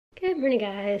Good morning,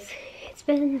 guys. It's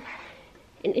been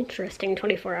an interesting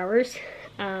 24 hours.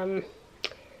 Well,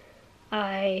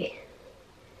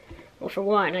 for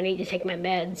one, I need to take my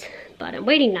meds, but I'm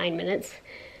waiting 9 minutes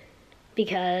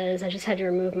because I just had to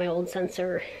remove my old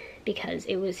sensor because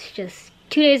it was just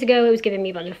 2 days ago, it was giving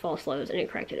me a bunch of false lows and it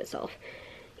corrected itself.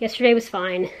 Yesterday was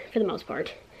fine for the most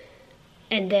part.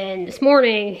 And then this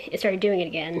morning, it started doing it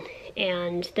again,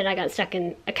 and then I got stuck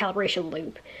in a calibration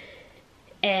loop.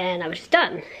 And I was just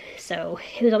done. So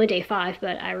it was only day 5,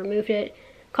 but I removed it,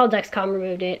 called Dexcom,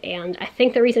 removed it, and I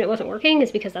think the reason it wasn't working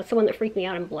is because that's the one that freaked me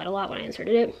out and bled a lot when I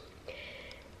inserted it.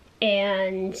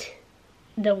 And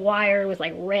the wire was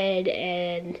like red,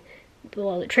 and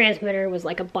the transmitter was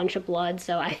like a bunch of blood,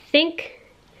 so I think,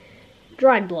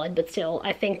 dried blood, but still,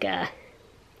 I think it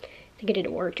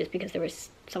didn't work just because there was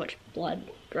so much blood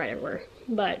dried everywhere.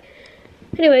 But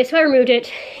anyway, so I removed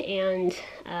it, and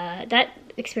that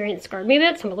experience scarred me a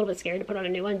bit, so I'm a little bit scared to put on a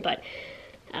new one, but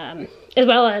as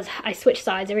well as I switch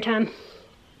sides every time,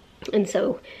 and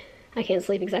so I can't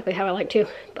sleep exactly how I like to,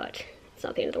 but it's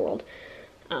not the end of the world.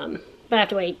 But I have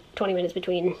to wait 20 minutes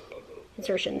between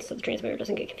insertions so the transmitter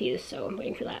doesn't get confused, so I'm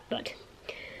waiting for that. But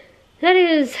that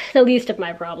is the least of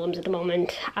my problems at the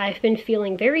moment. I've been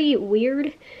feeling very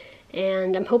weird,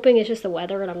 and I'm hoping it's just the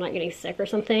weather and I'm not getting sick or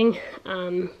something.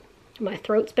 My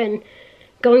throat's been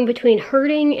going between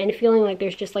hurting and feeling like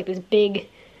there's just like this big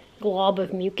glob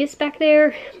of mucus back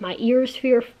there. My ears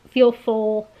feel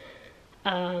full.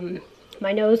 My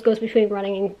nose goes between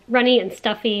runny and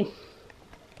stuffy.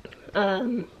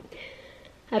 I've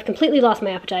completely lost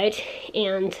my appetite,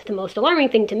 and the most alarming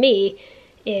thing to me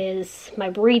is my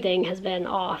breathing has been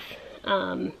off.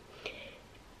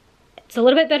 It's a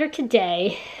little bit better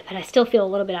today, but I still feel a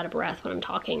little bit out of breath when I'm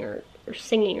talking or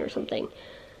singing or something.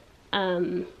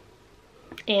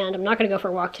 And I'm not going to go for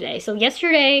a walk today. So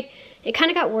yesterday, it kind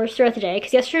of got worse throughout the day,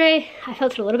 because yesterday I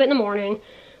felt it a little bit in the morning,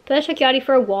 but I took Yachty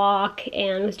for a walk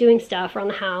and was doing stuff around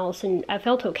the house, and I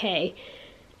felt okay.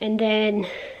 And then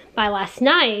by last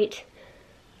night,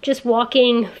 just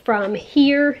walking from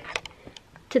here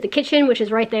to the kitchen, which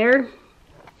is right there,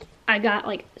 I got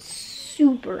like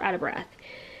super out of breath,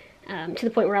 to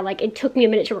the point where it took me a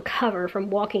minute to recover from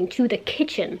walking to the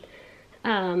kitchen,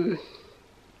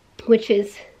 which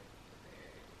is,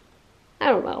 I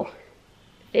don't know,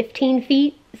 15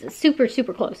 feet? It's super,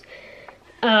 super close.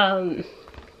 And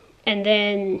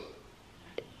then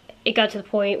it got to the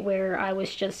point where I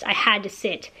had to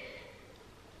sit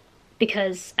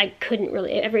because I couldn't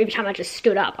really, every time I just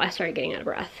stood up, I started getting out of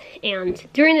breath. And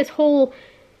during this whole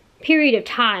period of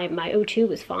time, my O2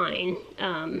 was fine.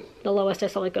 The lowest I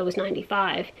saw it go was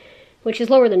 95, which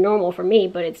is lower than normal for me,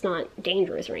 but it's not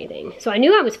dangerous or anything. So I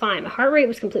knew I was fine. My heart rate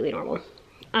was completely normal.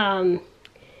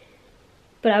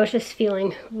 But I was just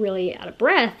feeling really out of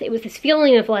breath. It was this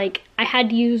feeling of like I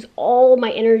had to use all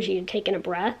my energy to take in a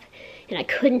breath, and I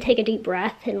couldn't take a deep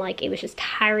breath, and like it was just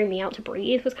tiring me out to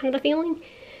breathe was kind of the feeling.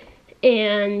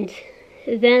 And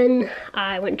then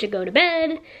I went to go to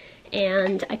bed,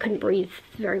 and I couldn't breathe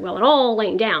very well at all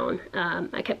laying down.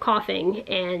 I kept coughing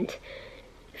and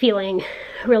feeling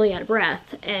really out of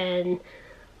breath, and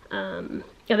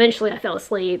eventually I fell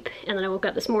asleep, and then I woke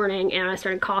up this morning and I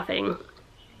started coughing.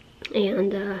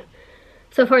 And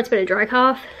so far it's been a dry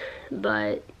cough,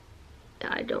 but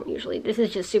I don't usually, this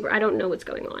is just super, I don't know what's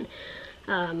going on.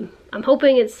 I'm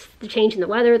hoping it's the change in the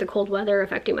weather, the cold weather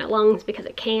affecting my lungs, because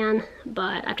it can,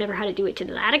 but I've never had to do it to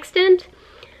that extent.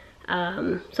 So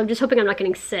I'm just hoping I'm not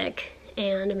getting sick,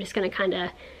 and I'm just gonna kind of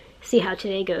see how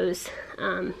today goes.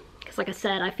 Because like I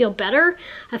said, I feel better.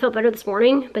 I felt better this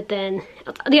morning, but then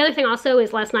the other thing also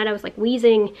is last night I was like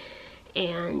wheezing,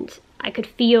 and I could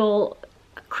feel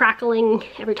crackling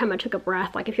every time I took a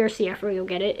breath. Like if you're a CFer, you'll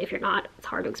get it. If you're not, it's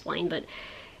hard to explain, but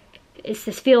it's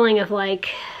this feeling of like,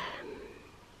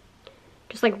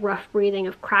 just like rough breathing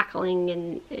of crackling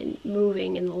and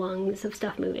moving in the lungs of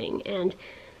stuff moving. And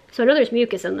so I know there's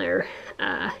mucus in there.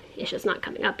 It's just not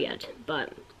coming up yet,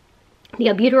 but the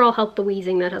albuterol helped the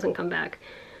wheezing. That hasn't come back.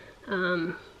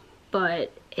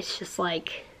 But it's just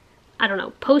like, I don't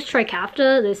know, post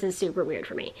Trikafta, this is super weird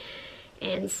for me.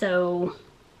 And so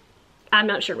I'm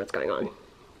not sure what's going on,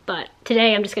 but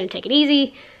today I'm just going to take it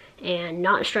easy and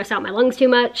not stress out my lungs too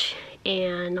much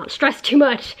and not stress too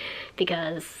much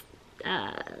because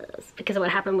of what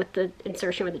happened with the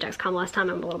insertion with the Dexcom last time.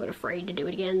 I'm a little bit afraid to do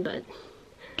it again, but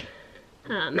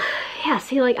yeah,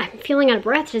 see, like I'm feeling out of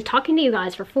breath just talking to you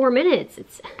guys for 4 minutes.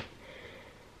 It's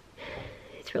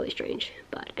really strange,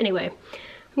 but anyway,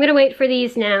 I'm gonna wait for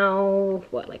these now,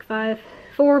 what, like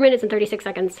 4 minutes and 36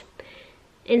 seconds.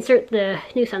 Insert the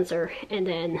new sensor, and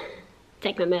then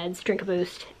take my meds, drink a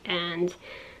boost, and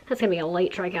That's gonna be a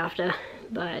late Trikafta,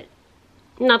 but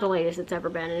not the latest it's ever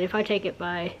been. And if I take it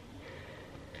by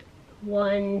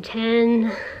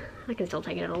 1:10, I can still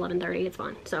take it at 11:30, it's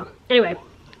fine. So anyway,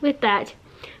 with that,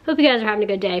 hope you guys are having a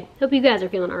good day. Hope you guys are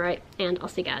feeling all right, and I'll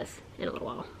see you guys in a little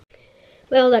while.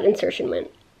 Well, that insertion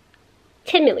went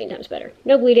 10 million times better.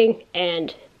 No bleeding,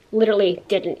 and literally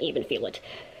didn't even feel it.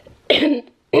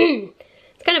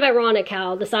 It's kind of ironic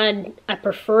how the side I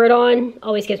prefer it on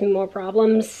always gives me more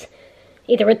problems,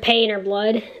 either with pain or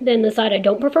blood, than the side I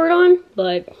don't prefer it on,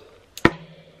 but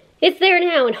it's there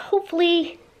now, and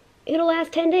hopefully it'll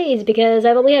last 10 days, because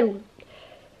I've only had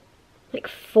like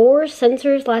 4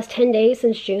 sensors last 10 days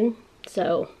since June,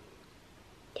 so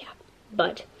yeah.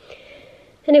 But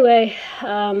anyway,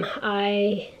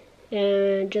 I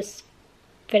just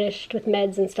finished with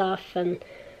meds and stuff, and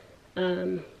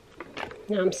now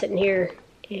I'm sitting here,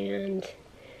 and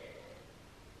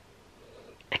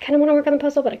I kind of want to work on the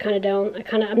puzzle, but I kind of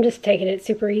don't. I'm just taking it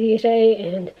super easy today,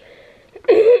 and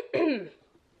I'm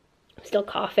still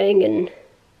coughing, and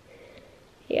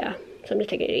yeah, so I'm just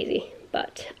taking it easy.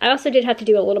 But I also did have to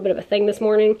do a little bit of a thing this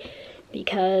morning,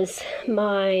 because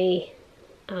my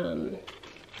the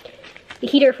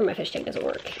heater for my fish tank doesn't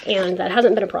work, and that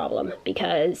hasn't been a problem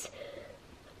because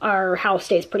our house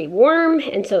stays pretty warm,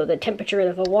 and so the temperature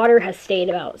of the water has stayed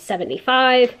about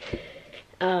 75.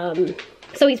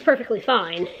 So he's perfectly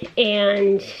fine,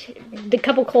 and the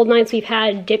couple cold nights we've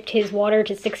had dipped his water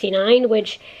to 69,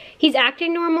 which he's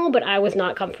acting normal, but I was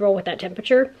not comfortable with that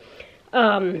temperature.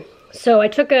 So I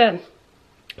took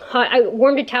I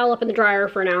warmed a towel up in the dryer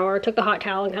for an hour, took the hot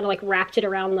towel and kind of like wrapped it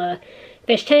around the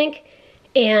fish tank,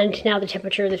 and now the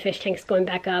temperature of the fish tank's going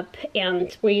back up,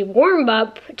 and we warm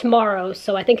up tomorrow,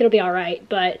 so I think it'll be all right.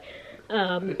 But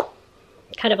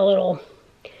kind of a little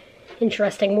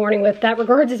interesting morning with that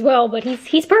regards as well. But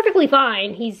he's perfectly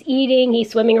fine. He's eating,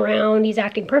 he's swimming around, he's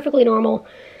acting perfectly normal.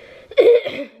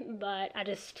 But I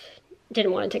just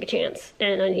didn't want to take a chance,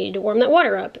 and I needed to warm that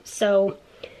water up. So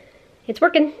it's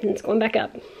working, and it's going back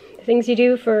up. The things you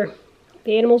do for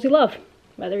the animals you love,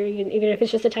 even if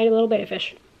it's just a tiny little betta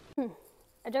fish.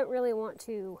 I don't really want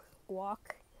to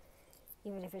walk,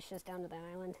 even if it's just down to the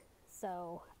island.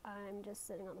 So I'm just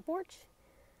sitting on the porch,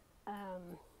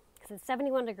 because it's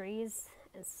 71 degrees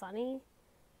and sunny,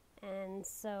 and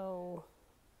so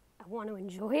I want to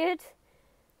enjoy it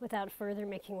without further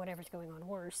making whatever's going on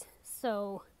worse.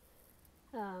 So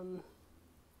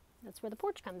that's where the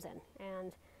porch comes in.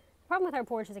 And the problem with our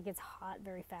porch is it gets hot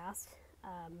very fast,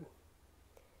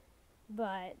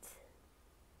 but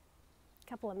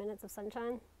couple of minutes of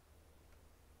sunshine,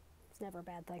 it's never a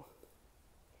bad thing.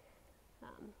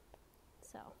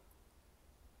 So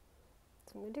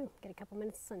that's what I'm gonna do, get a couple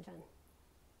minutes of sunshine.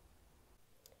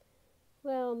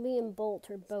 Well, me and Bolt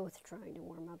are both trying to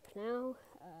warm up now.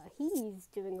 He's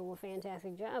doing a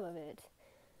fantastic job of it.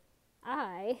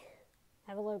 I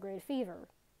have a low-grade fever,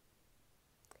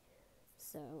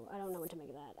 so I don't know what to make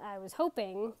of that. I was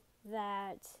hoping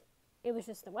that it was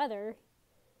just the weather.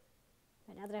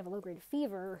 But now that I have a low-grade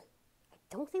fever, I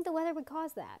don't think the weather would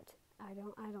cause that. I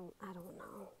don't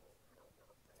know.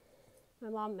 My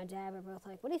mom and my dad were both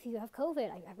like, what if you have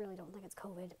COVID? I really don't think it's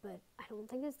COVID, but I don't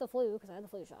think it's the flu, because I had the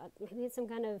flu shot. Maybe it's some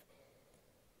kind of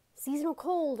seasonal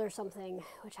cold or something,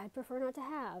 which I'd prefer not to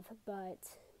have,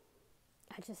 but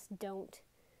I just don't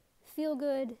feel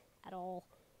good at all.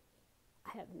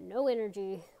 I have no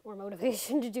energy or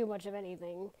motivation to do much of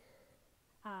anything.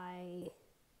 I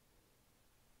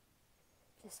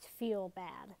just feel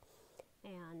bad,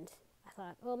 and I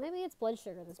thought, well, maybe it's blood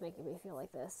sugar that's making me feel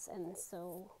like this, and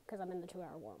so, because I'm in the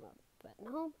 2-hour warm-up, but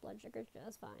no, blood sugar's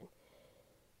just fine.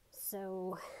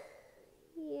 So,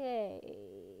 yay.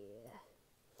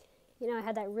 You know, I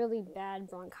had that really bad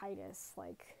bronchitis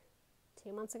like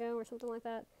 2 months ago or something like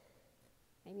that,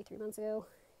 maybe 3 months ago,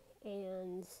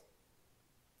 and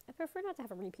I prefer not to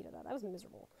have a repeat of that. That was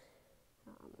miserable.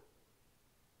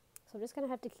 So I'm just going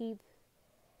to have to keep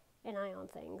an eye on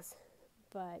things,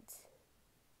 but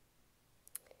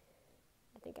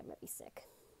I think I might be sick.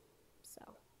 So,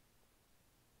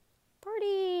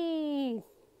 party!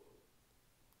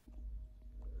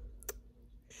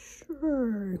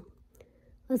 Sure.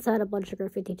 Let's add a blood sugar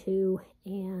 52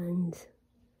 and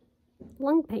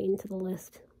lung pain to the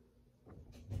list.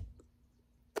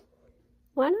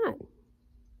 Why not?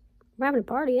 We're having a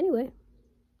party anyway.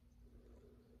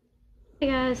 Hey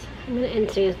guys, I'm going to end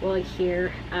today's vlog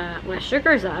here. My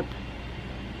sugar's up,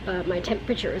 but my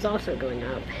temperature is also going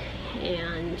up,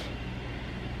 and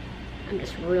I'm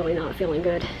just really not feeling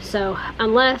good. So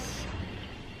unless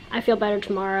I feel better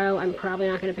tomorrow, I'm probably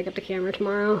not going to pick up the camera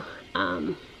tomorrow,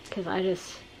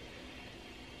 because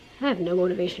I have no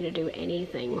motivation to do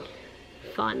anything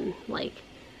fun. Like,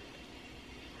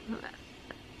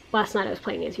 last night I was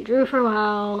playing Nancy Drew for a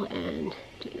while and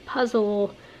doing a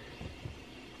puzzle.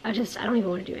 I don't even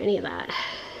want to do any of that.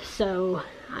 So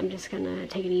I'm just gonna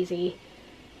take it easy,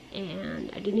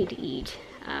 and I do need to eat.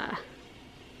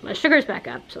 My sugar's back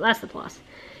up, so that's the plus.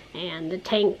 And the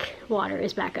tank water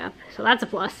is back up, so that's a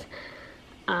plus.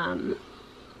 I'll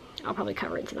probably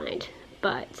cover it tonight,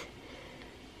 but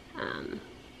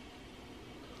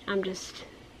I'm just,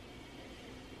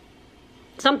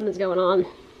 something's going on.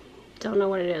 Don't know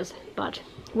what it is, but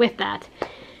with that,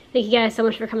 thank you guys so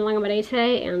much for coming along on my day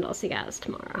today, and I'll see you guys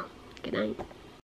tomorrow. Good night.